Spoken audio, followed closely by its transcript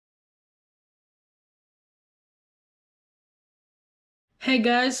Hey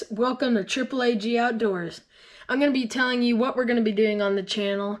guys, welcome to Triple AG Outdoors. I'm going to be telling you what we're going to be doing on the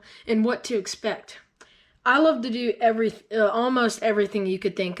channel and what to expect. I love to do almost everything you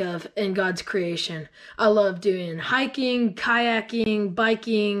could think of in God's creation. I love doing hiking, kayaking,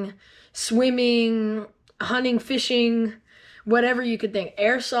 biking, swimming, hunting, fishing, whatever you could think.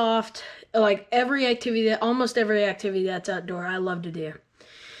 Airsoft, like almost every activity that's outdoor, I love to do.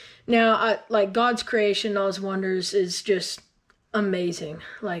 Now, like God's creation, all his wonders is just amazing.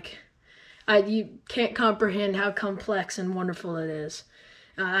 You can't comprehend how complex and wonderful it is.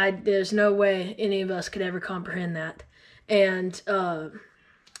 There's no way any of us could ever comprehend that. And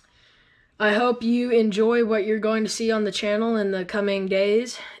I hope you enjoy what you're going to see on the channel in the coming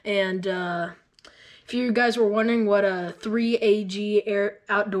days. And if you guys were wondering what a 3AG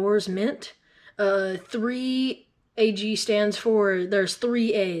Outdoors meant, 3AG stands for, there's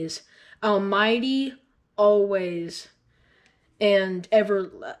 3 A's. Almighty, always, and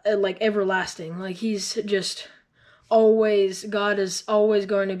everlasting. Like he's just always, God is always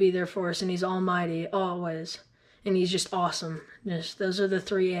going to be there for us, and he's almighty always, and he's just awesome. Those are the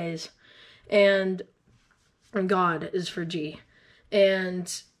 3 A's. And God is for G.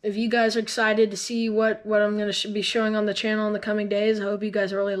 And if you guys are excited to see what I'm going to be showing on the channel in the coming days, I hope you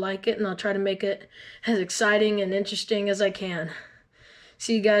guys really like it, and I'll try to make it as exciting and interesting as I can.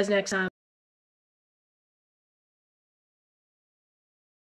 See you guys next time.